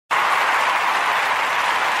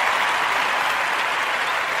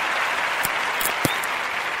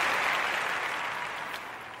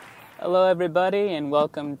Hello everybody and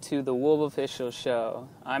welcome to the Wolf Official Show.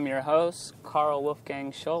 I'm your host, Carl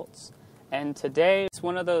Wolfgang Schultz, and today it's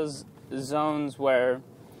one of those zones where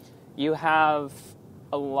you have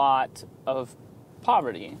a lot of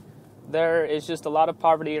poverty. There is just a lot of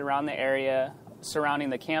poverty around the area surrounding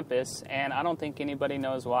the campus, and I don't think anybody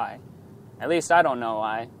knows why. At least I don't know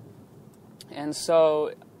why. And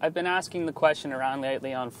so I've been asking the question around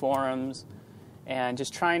lately on forums and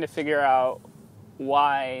just trying to figure out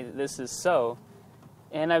why this is so.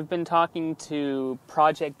 And I've been talking to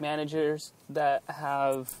project managers that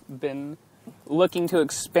have been looking to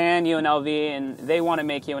expand UNLV, and they want to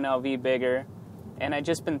make UNLV bigger. And I've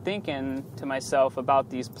just been thinking to myself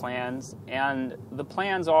about these plans, and the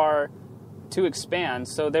plans are to expand,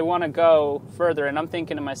 so they want to go further. And I'm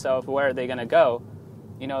thinking to myself, where are they going to go?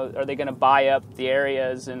 You know, are they going to buy up the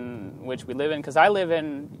areas in which we live in? Because I live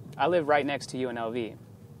right next to UNLV.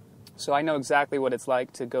 So I know exactly what it's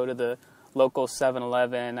like to go to the local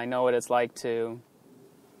 7-Eleven. I know what it's like to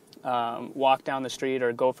walk down the street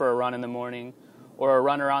or go for a run in the morning or a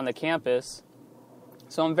run around the campus.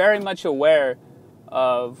 So I'm very much aware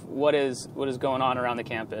of what is going on around the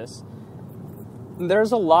campus.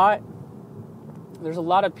 There's a lot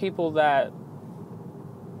of people that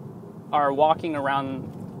are walking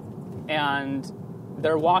around, and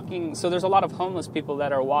they're walking. So there's a lot of homeless people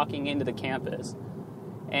that are walking into the campus.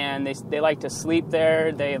 And they like to sleep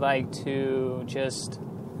there. They like to just,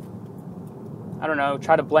 I don't know,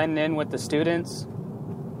 try to blend in with the students.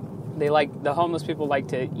 The homeless people like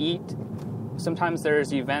to eat. Sometimes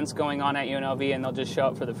there's events going on at UNLV and they'll just show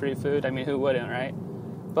up for the free food. I mean, who wouldn't, right?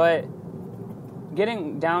 But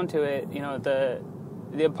getting down to it, you know, the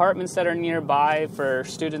apartments that are nearby for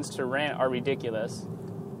students to rent are ridiculous.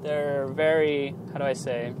 They're very, how do I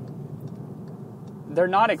say, they're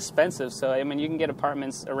not expensive. So, I mean, you can get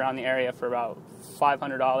apartments around the area for about $500,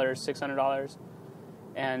 $600.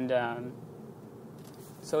 And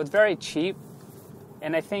so it's very cheap.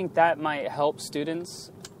 And I think that might help students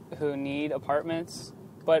who need apartments.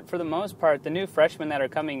 But for the most part, the new freshmen that are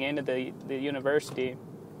coming into the university,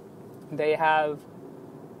 they have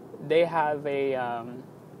the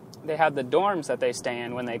dorms that they stay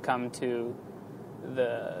in when they come to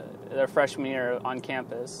their freshman year on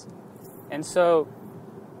campus. And so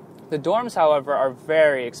the dorms, however, are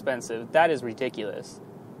very expensive. That is ridiculous.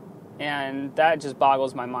 And that just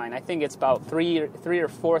boggles my mind. I think it's about $3,000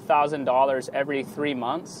 or $4,000 every 3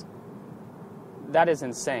 months. That is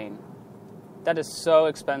insane. That is so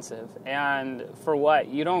expensive. And for what?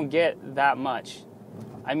 You don't get that much.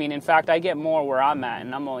 I mean, in fact, I get more where I'm at,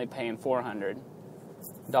 and I'm only paying $400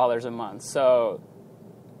 a month. So,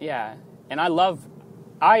 yeah. And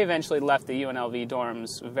I eventually left the UNLV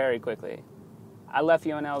dorms very quickly. I left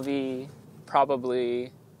UNLV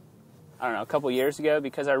probably, I don't know, a couple years ago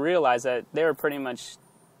because I realized that they were pretty much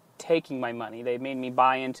taking my money. They made me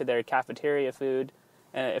buy into their cafeteria food.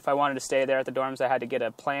 And if I wanted to stay there at the dorms, I had to get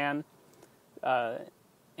a plan.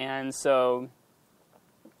 And so,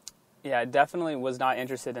 yeah, I definitely was not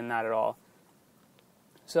interested in that at all.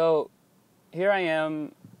 So here I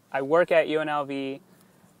am. I work at UNLV.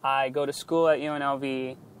 I go to school at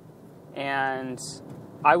UNLV. And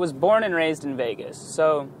I was born and raised in Vegas,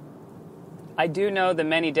 so I do know the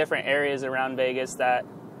many different areas around Vegas that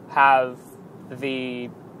have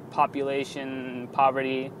the population,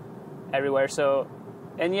 poverty everywhere. So,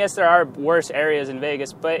 and yes, there are worse areas in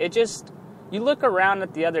Vegas, but you look around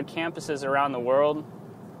at the other campuses around the world.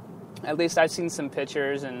 At least I've seen some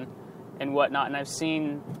pictures and whatnot, and I've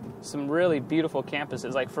seen some really beautiful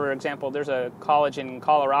campuses. Like, for example, there's a college in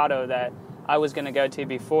Colorado that I was going to go to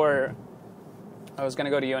before I was going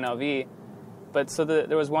to go to UNLV, but so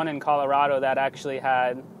there was one in Colorado that actually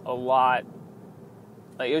had a lot,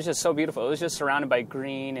 like, it was just so beautiful. It was just surrounded by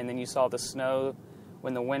green, and then you saw the snow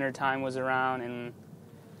when the winter time was around, and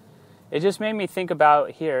it just made me think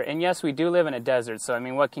about here. And yes, we do live in a desert, so I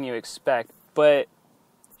mean, what can you expect?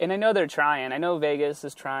 And I know they're trying. I know Vegas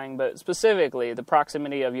is trying, but specifically the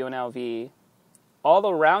proximity of UNLV, all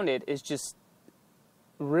around it is just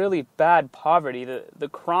really bad poverty. The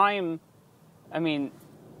crime, I mean,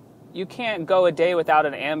 you can't go a day without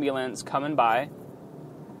an ambulance coming by.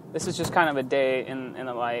 This is just kind of a day in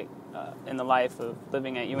the life of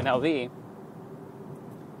living at UNLV.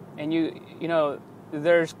 And you know,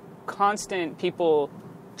 there's constant people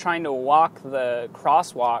trying to walk the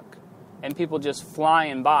crosswalk, and people just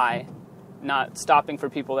flying by, not stopping for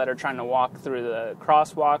people that are trying to walk through the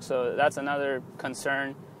crosswalk. So that's another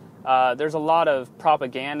concern. There's a lot of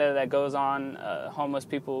propaganda that goes on, homeless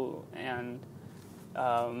people, and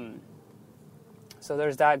so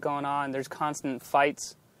there's that going on. There's constant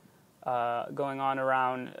fights going on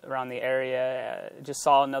around the area. Just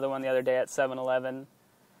saw another one the other day at 7-Eleven.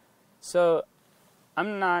 So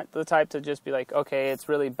I'm not the type to just be like, okay, it's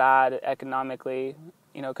really bad economically,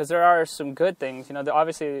 because there are some good things.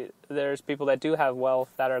 Obviously there's people that do have wealth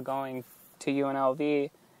that are going to UNLV,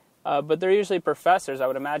 but they're usually professors, I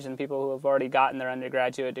would imagine, people who have already gotten their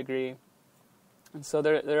undergraduate degree. And so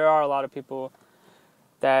there are a lot of people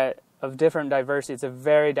that of different diversity. It's a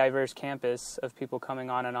very diverse campus of people coming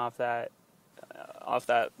on and off that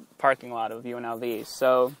parking lot of UNLV.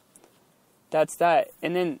 So that's that.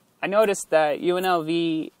 And then I noticed that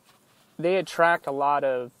UNLV, they attract a lot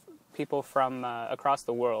of people from across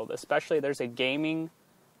the world. Especially there's what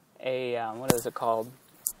is it called?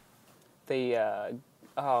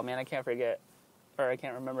 I can't forget, or I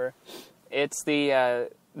can't remember. It's the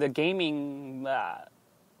gaming. What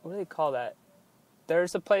do they call that?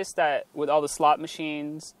 There's a place that with all the slot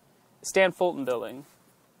machines, Stan Fulton building.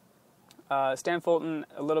 Stan Fulton,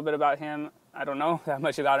 a little bit about him. I don't know that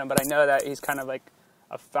much about him, but I know that he's kind of like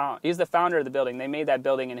he's the founder of the building. They made that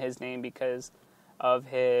building in his name because of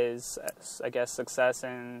his, I guess, success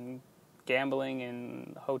in gambling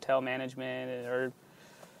and hotel management or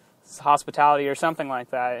hospitality or something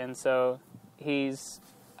like that. And so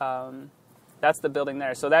that's the building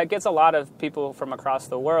there. So that gets a lot of people from across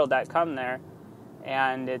the world that come there.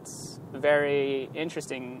 And it's very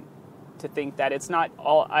interesting to think that it's not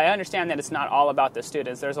all, I understand that it's not all about the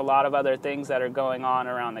students. There's a lot of other things that are going on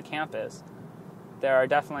around the campus. There are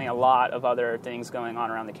definitely a lot of other things going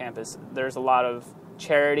on around the campus. There's a lot of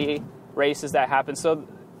charity races that happen. So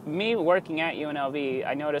me working at UNLV,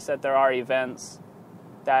 I noticed that there are events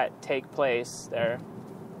that take place there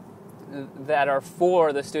that are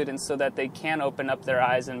for the students so that they can open up their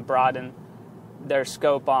eyes and broaden their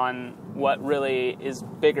scope on what really is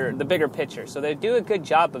bigger, the bigger picture. So they do a good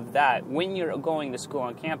job of that when you're going to school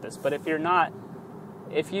on campus. But if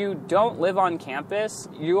you don't live on campus,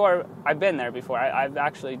 I've been there before. I've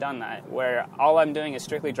actually done that, where all I'm doing is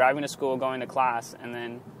strictly driving to school, going to class, and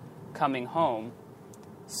then coming home.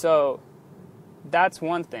 So that's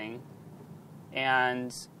one thing.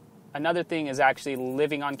 And another thing is actually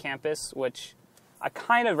living on campus, which I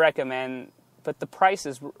kind of recommend, but the price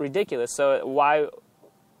is ridiculous. So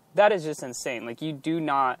that is just insane. Like, you do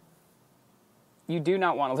not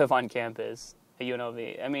want to live on campus at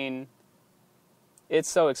UNLV. I mean, it's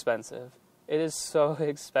so expensive. It is so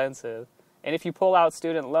expensive. And if you pull out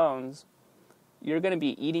student loans, you're going to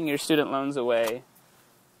be eating your student loans away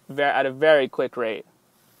at a very quick rate.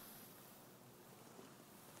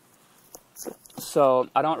 So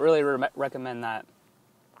I don't really recommend that.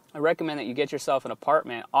 I recommend that you get yourself an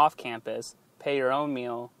apartment off campus, pay your own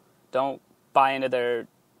meal, don't buy into their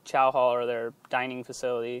chow hall or their dining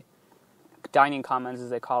facility, dining commons as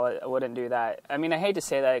they call it. I wouldn't do that. I mean, I hate to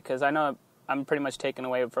say that because I know I'm pretty much taken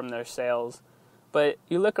away from their sales, but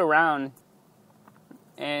you look around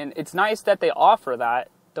and it's nice that they offer that,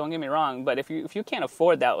 don't get me wrong, but if you can't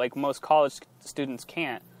afford that, like most college students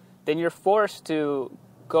can't, then you're forced to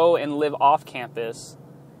go and live off campus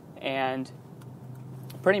and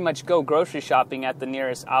pretty much go grocery shopping at the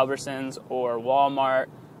nearest Albertsons or Walmart,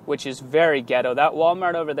 which is very ghetto. That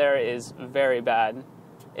Walmart over there is very bad.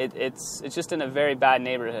 It's just in a very bad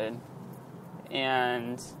neighborhood.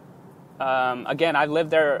 And again, I've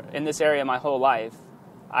lived there in this area my whole life.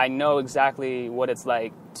 I know exactly what it's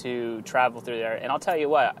like to travel through there. And I'll tell you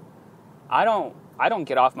what, I don't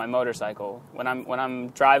get off my motorcycle when I'm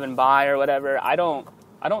driving by or whatever. I don't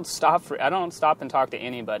stop and talk to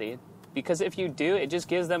anybody, because if you do, it just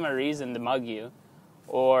gives them a reason to mug you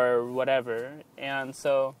or whatever. And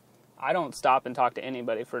so I don't stop and talk to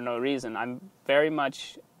anybody for no reason. I'm very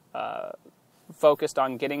much focused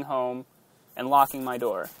on getting home and locking my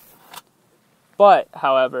door. But,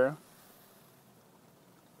 however,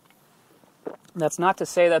 that's not to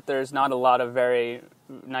say that there's not a lot of very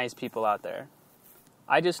nice people out there.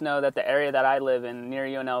 I just know that the area that I live in near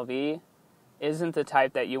UNLV isn't the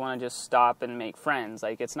type that you want to just stop and make friends.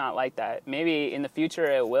 Like, it's not like that. Maybe in the future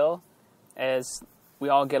it will, as we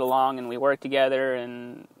all get along and we work together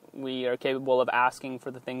and we are capable of asking for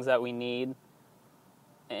the things that we need.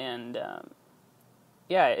 And,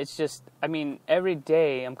 yeah, it's just, I mean, every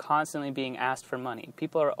day I'm constantly being asked for money.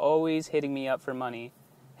 People are always hitting me up for money.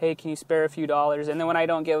 Hey, can you spare a few dollars? And then when I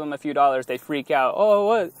don't give them a few dollars, they freak out. Oh,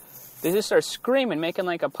 what? They just start screaming, making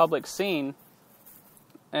like a public scene.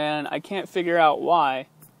 And I can't figure out why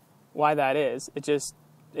that is.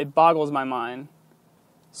 It boggles my mind.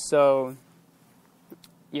 So,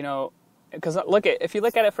 because if you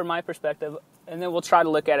look at it from my perspective, And then we'll try to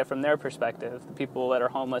look at it from their perspective, the people that are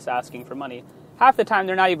homeless asking for money. Half the time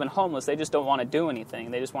they're not even homeless, they just don't want to do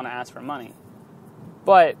anything, they just want to ask for money.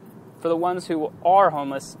 But for the ones who are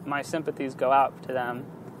homeless, my sympathies go out to them.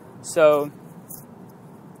 So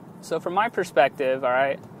from my perspective, all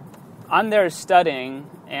right, I'm there studying,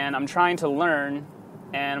 and I'm trying to learn,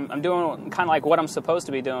 and I'm doing kind of like what I'm supposed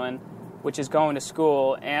to be doing, which is going to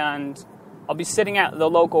school, and I'll be sitting at the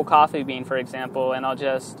local Coffee Bean, for example, and I'll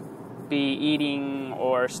just be eating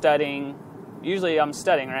or studying. Usually I'm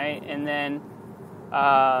studying, right? And then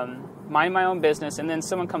mind my own business, and then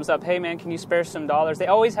someone comes up, hey man, can you spare some dollars? They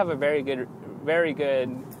always have a very good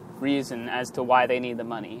reason as to why they need the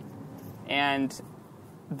money. And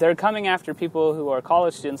they're coming after people who are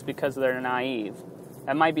college students because they're naive.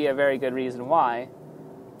 That might be a very good reason why.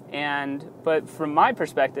 But from my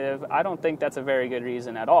perspective, I don't think that's a very good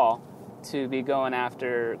reason at all to be going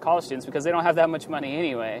after college students, because they don't have that much money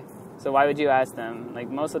anyway. So why would you ask them? Like,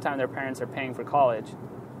 most of the time their parents are paying for college,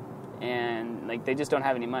 and like they just don't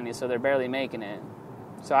have any money, so they're barely making it.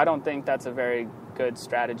 So I don't think that's a very good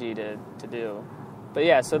strategy to do. But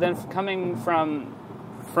yeah, so then coming from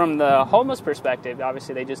the homeless perspective,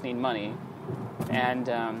 obviously they just need money, and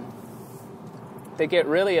they get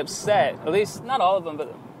really upset. At least not all of them,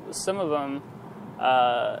 but some of them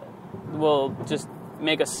will just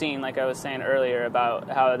make a scene, like I was saying earlier, about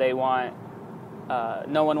how they want,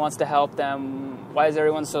 no one wants to help them, why is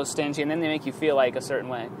everyone so stingy, and then they make you feel like a certain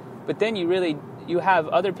way. But then you have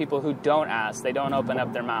other people who don't ask, they don't open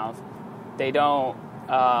up their mouth, they don't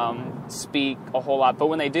speak a whole lot, but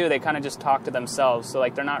when they do, they kind of just talk to themselves, so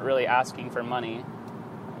like they're not really asking for money.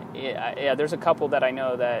 Yeah, there's a couple that I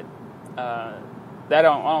know that I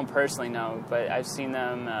don't personally know, but I've seen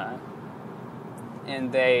them,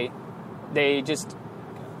 and they just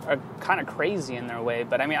are kind of crazy in their way.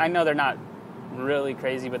 But I mean, I know they're not really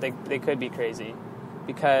crazy, but they could be crazy,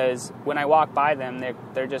 because when I walk by them,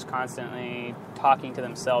 they're just constantly talking to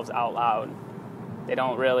themselves out loud. They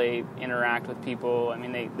don't really interact with people. I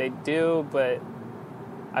mean, they do, but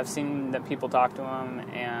I've seen that people talk to them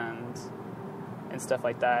and stuff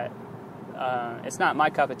like that. It's not my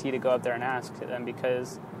cup of tea to go up there and ask to them,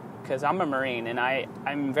 because I'm a Marine, and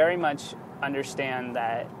I'm very much understand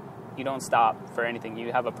that you don't stop for anything.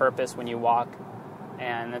 You have a purpose when you walk,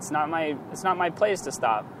 and it's not my place to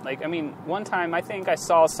stop. Like, I mean, one time I think I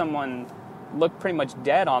saw someone look pretty much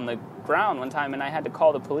dead on the ground one time, and I had to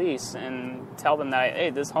call the police and tell them that, hey,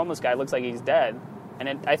 this homeless guy looks like he's dead.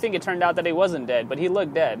 And I think it turned out that he wasn't dead, but he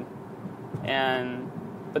looked dead.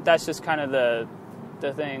 But that's just kind of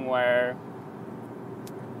the thing where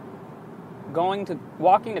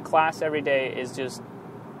walking to class every day is just,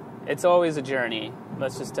 it's always a journey.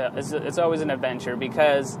 It's always an adventure,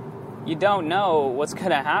 because you don't know what's going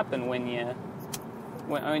to happen when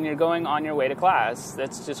you're going on your way to class.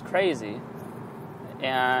 That's just crazy.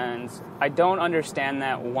 And I don't understand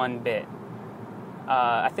that one bit.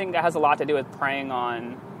 I think that has a lot to do with preying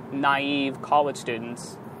on naive college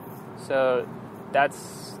students. So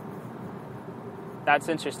that's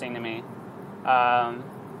interesting to me.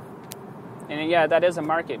 And yeah, that is a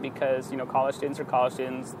market, because, you know, college students are college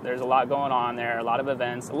students. There's a lot going on there, a lot of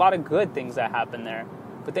events, a lot of good things that happen there.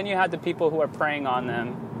 But then you have the people who are preying on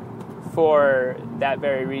them for that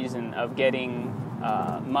very reason of getting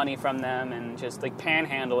money from them, and just like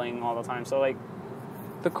panhandling all the time. So like,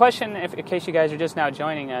 the question, in case you guys are just now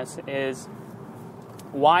joining us, is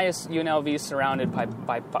why is UNLV surrounded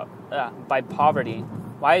by poverty?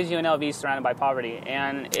 Why is UNLV surrounded by poverty?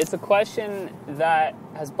 And it's a question that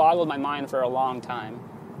has boggled my mind for a long time.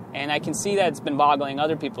 And I can see that it's been boggling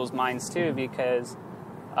other people's minds too, because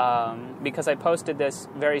I posted this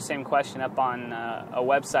very same question up on a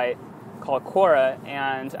website called Quora,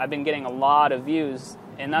 and I've been getting a lot of views.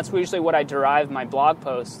 And that's usually what I derive my blog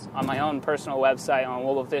posts on my own personal website on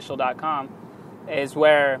unlvofficial.com, is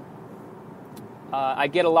where I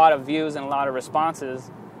get a lot of views and a lot of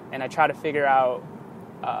responses, and I try to figure out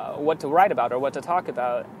what to write about or what to talk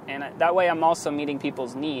about. And that way I'm also meeting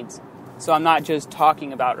people's needs. So I'm not just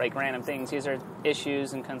talking about like random things. These are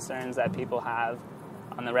issues and concerns that people have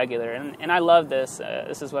on the regular. And I love this.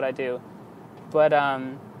 This is what I do. But,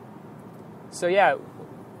 so yeah,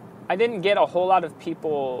 I didn't get a whole lot of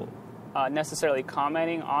people necessarily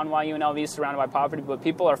commenting on why UNLV is surrounded by poverty, but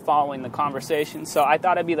people are following the conversation. So I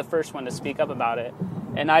thought I'd be the first one to speak up about it.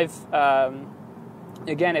 And I've,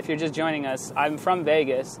 again, if you're just joining us, I'm from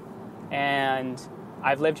Vegas, and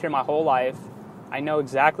I've lived here my whole life. I know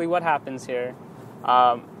exactly what happens here.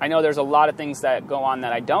 I know there's a lot of things that go on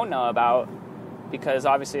that I don't know about, because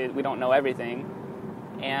obviously we don't know everything.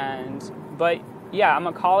 But yeah, I'm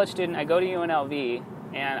a college student. I go to UNLV,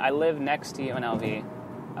 and I live next to UNLV.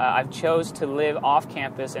 I've chose to live off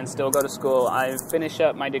campus and still go to school. I finish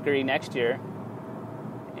up my degree next year,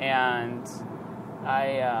 and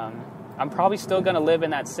I'm probably still going to live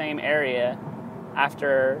in that same area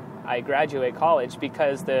after I graduate college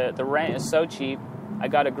because the rent is so cheap. I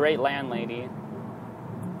got a great landlady,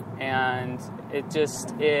 and it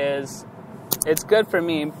just is, it's good for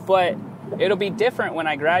me, but it'll be different when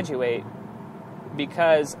I graduate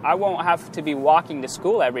because I won't have to be walking to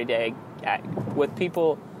school every day with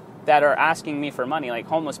people that are asking me for money, like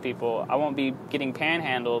homeless people. I won't be getting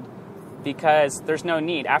panhandled because there's no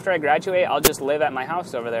need. After I graduate, I'll just live at my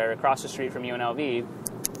house over there across the street from UNLV,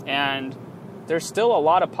 and there's still a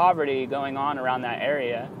lot of poverty going on around that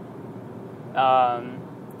area.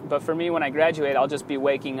 But for me, when I graduate, I'll just be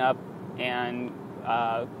waking up and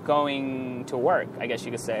going to work, I guess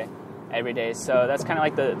you could say, every day. So that's kind of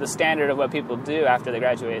like the standard of what people do after they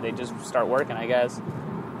graduate. They just start working, I guess.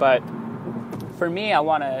 But for me, I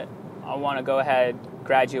want to go ahead,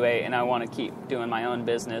 graduate, and I want to keep doing my own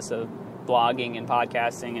business of blogging and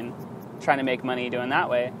podcasting and trying to make money doing that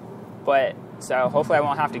way. But so hopefully I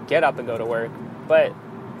won't have to get up and go to work. But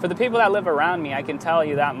for the people that live around me, I can tell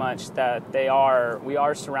you that much, that we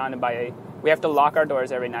are surrounded by, we have to lock our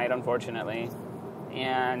doors every night, unfortunately.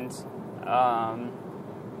 And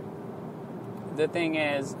the thing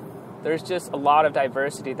is, there's just a lot of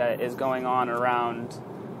diversity that is going on around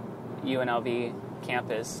UNLV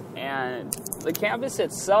campus. And the campus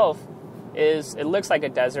itself it looks like a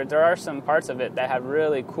desert. There are some parts of it that have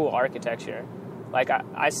really cool architecture. Like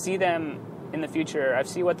I see them in the future. I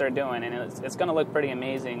see what they're doing, and it's going to look pretty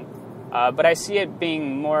amazing. But I see it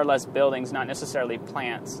being more or less buildings, not necessarily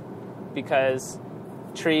plants, because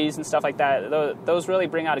trees and stuff like that, those really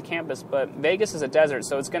bring out a campus. But Vegas is a desert,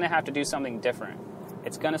 so it's going to have to do something different.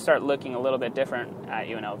 It's going to start looking a little bit different at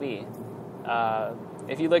UNLV.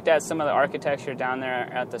 If you looked at some of the architecture down there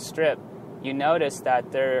at the Strip, you notice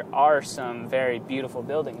that there are some very beautiful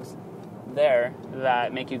buildings there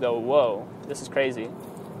that make you go, whoa, this is crazy.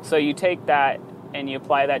 So you take that and you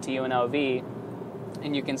apply that to UNLV,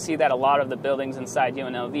 and you can see that a lot of the buildings inside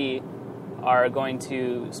UNLV are going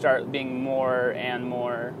to start being more and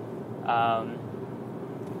more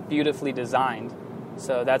beautifully designed.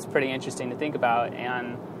 So that's pretty interesting to think about,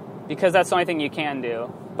 and because that's the only thing you can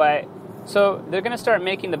do. But so they're going to start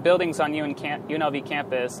making the buildings on UNLV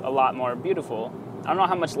campus a lot more beautiful. I don't know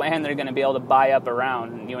how much land they're going to be able to buy up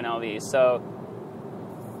around UNLV. So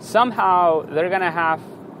somehow they're going to have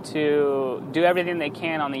to do everything they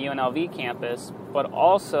can on the UNLV campus, but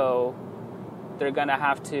also they're going to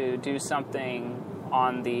have to do something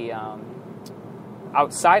on the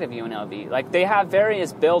outside of UNLV. Like, they have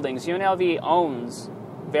various buildings. UNLV owns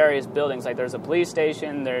various buildings. Like, there's a police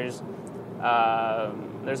station, there's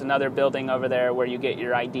another building over there where you get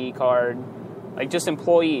your ID card. Like, just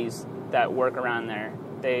employees that work around there.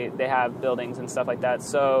 They have buildings and stuff like that.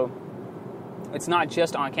 So it's not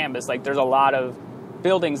just on campus. Like, there's a lot of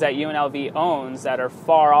buildings that UNLV owns that are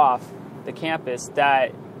far off the campus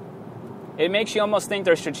that it makes you almost think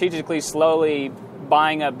they're strategically slowly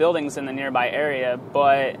buying up buildings in the nearby area,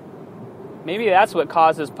 but maybe that's what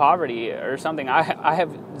causes poverty or something. I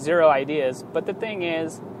have zero ideas. But the thing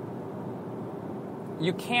is,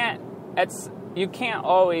 you can't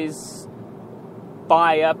always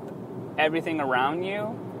buy up everything around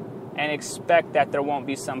you and expect that there won't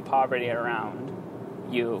be some poverty around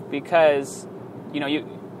you, because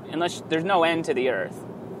unless there's no end to the earth,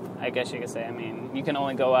 I guess you could say. I mean, you can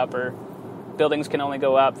only go up, or buildings can only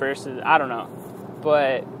go up versus, I don't know.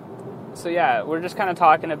 But so yeah, we're just kind of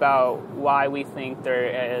talking about why we think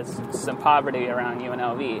there is some poverty around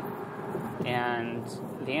UNLV, and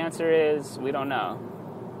the answer is we don't know.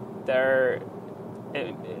 I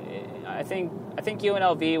think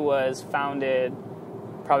UNLV was founded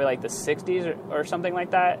probably like the 60s or something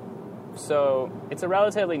like that. So it's a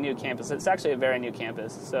relatively new campus. It's actually a very new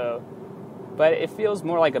campus. So, but it feels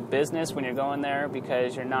more like a business when you're going there,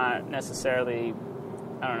 because you're not necessarily,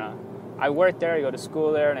 I don't know. I work there, I go to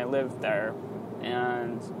school there, and I live there.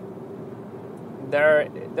 And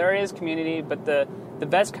there is community, but the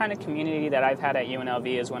best kind of community that I've had at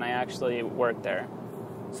UNLV is when I actually worked there.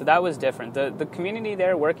 So that was different. The community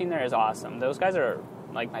there, working there, is awesome. Those guys are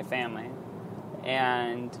like my family.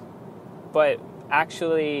 But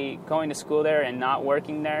actually going to school there and not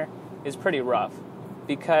working there is pretty rough,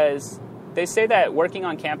 because they say that working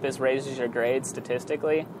on campus raises your grades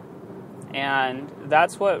statistically, and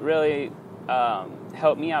that's what really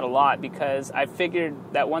helped me out a lot, because I figured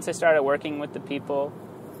that once I started working with the people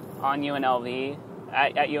on UNLV,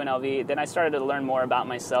 at UNLV, then I started to learn more about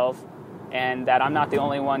myself, and that I'm not the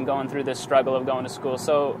only one going through this struggle of going to school.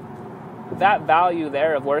 So that value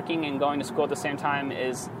there of working and going to school at the same time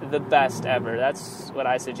is the best ever. That's what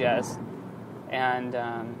I suggest. And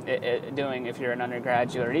doing if you're an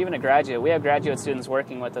undergraduate or even a graduate. We have graduate students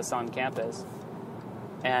working with us on campus.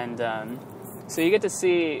 And so you get to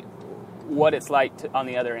see what it's like on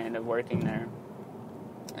the other end of working there.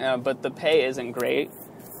 But the pay isn't great.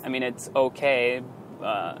 I mean, it's okay,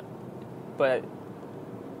 but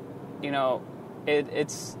you know,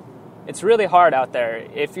 it's really hard out there.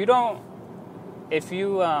 If you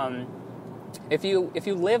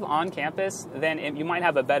live on campus, then you might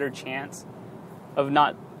have a better chance of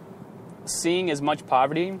not seeing as much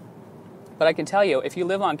poverty. But I can tell you, if you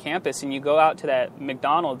live on campus and you go out to that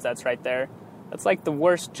McDonald's that's right there, that's like the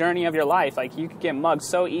worst journey of your life. Like, you could get mugged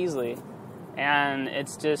so easily. And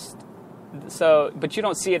it's just so, but you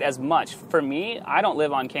don't see it as much. For me, I don't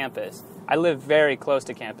live on campus. I live very close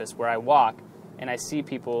to campus where I walk, and I see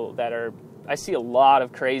people I see a lot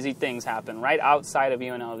of crazy things happen right outside of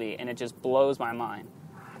UNLV, and it just blows my mind.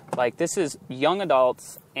 Like, this is young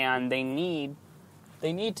adults, and they need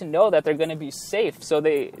to know that they're going to be safe. So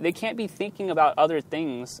they can't be thinking about other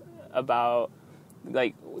things about,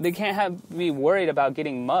 like, they can't be worried about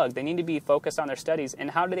getting mugged. They need to be focused on their studies.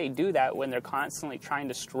 And how do they do that when they're constantly trying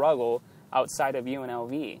to struggle outside of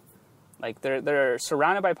UNLV? Like, they're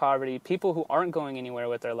surrounded by poverty, people who aren't going anywhere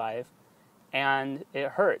with their life, and it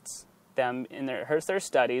hurts them, and it hurts their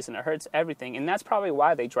studies, and it hurts everything. And that's probably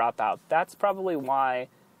why they drop out. That's probably why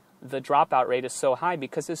the dropout rate is so high,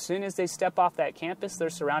 because as soon as they step off that campus,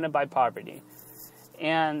 they're surrounded by poverty.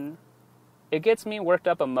 And it gets me worked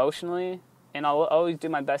up emotionally, and I'll always do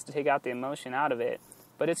my best to take out the emotion out of it.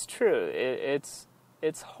 But it's true. It's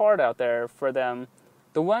hard out there for them.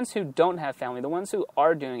 The ones who don't have family, the ones who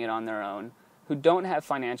are doing it on their own, who don't have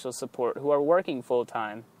financial support, who are working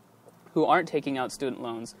full-time, who aren't taking out student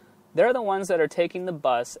loans, they're the ones that are taking the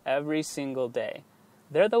bus every single day.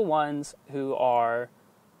 They're the ones who are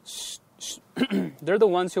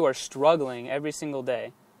struggling every single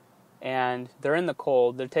day, and they're in the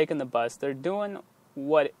cold, they're taking the bus, they're doing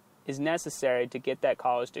what is necessary to get that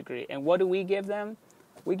college degree. And what do we give them?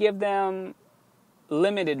 We give them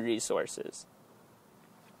limited resources.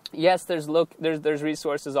 Yes, there's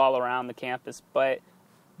resources all around the campus, but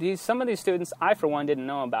some of these students I, for one, didn't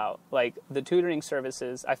know about. Like the tutoring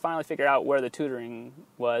services, I finally figured out where the tutoring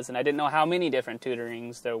was, and I didn't know how many different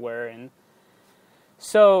tutorings there were. And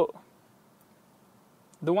so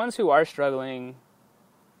the ones who are struggling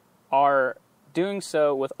are doing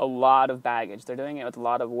so with a lot of baggage. They're doing it with a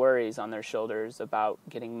lot of worries on their shoulders about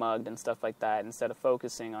getting mugged and stuff like that, instead of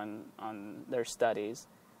focusing on their studies.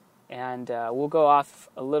 And we'll go off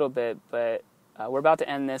a little bit, but we're about to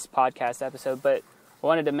end this podcast episode. But I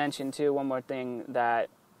wanted to mention, too, one more thing, that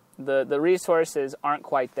the resources aren't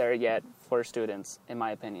quite there yet for students, in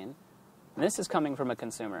my opinion. And this is coming from a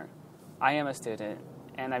consumer. I am a student,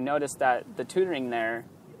 and I've noticed that the tutoring there,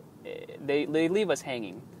 they leave us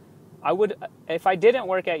hanging. If I didn't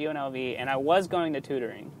work at UNLV and I was going to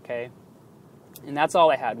tutoring, okay, and that's all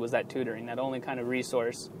I had was that tutoring, that only kind of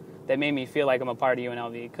resource that made me feel like I'm a part of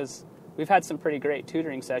UNLV, because we've had some pretty great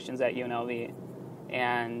tutoring sessions at UNLV,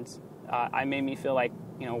 and I made me feel like,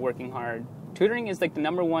 working hard. Tutoring is like the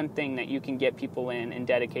number one thing that you can get people in and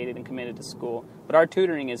dedicated and committed to school, but our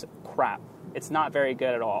tutoring is crap. It's not very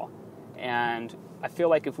good at all, and I feel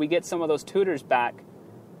like if we get some of those tutors back,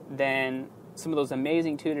 then some of those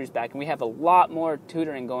amazing tutors back, and we have a lot more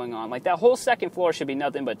tutoring going on. Like, that whole second floor should be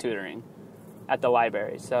nothing but tutoring at the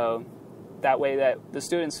library, so that way that the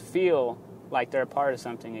students feel like they're a part of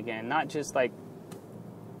something again, not just like,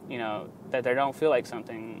 that they don't feel like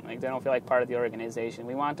something, like they don't feel like part of the organization.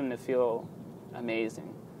 We want them to feel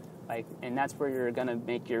amazing, and that's where you're going to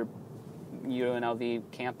make your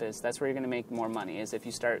UNLV campus, that's where you're going to make more money, is if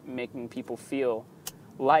you start making people feel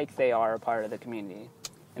like they are a part of the community.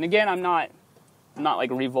 And again, I'm not like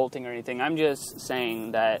revolting or anything. I'm just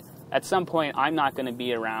saying that at some point I'm not going to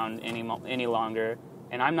be around any longer,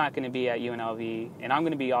 and I'm not going to be at UNLV, and I'm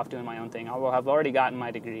going to be off doing my own thing. I will have already gotten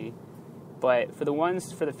my degree. But for the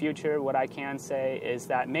ones for the future, what I can say is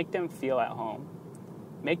that make them feel at home.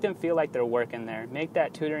 Make them feel like they're working there. Make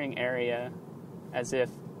that tutoring area as if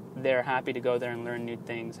they're happy to go there and learn new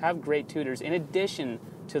things. Have great tutors in addition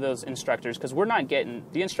to those instructors, because the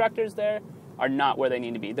instructors there are not where they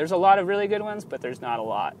need to be. There's a lot of really good ones, but there's not a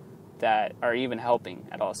lot that are even helping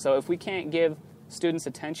at all. So if we can't give students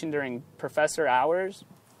attention during professor hours,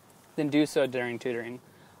 then do so during tutoring.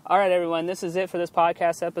 All right, everyone, this is it for this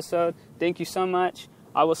podcast episode. Thank you so much.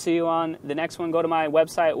 I will see you on the next one. Go to my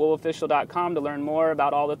website, wolvofficial.com, to learn more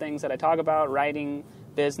about all the things that I talk about, writing,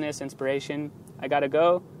 business, inspiration. I gotta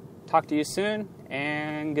go. Talk to you soon,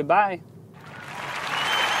 and goodbye.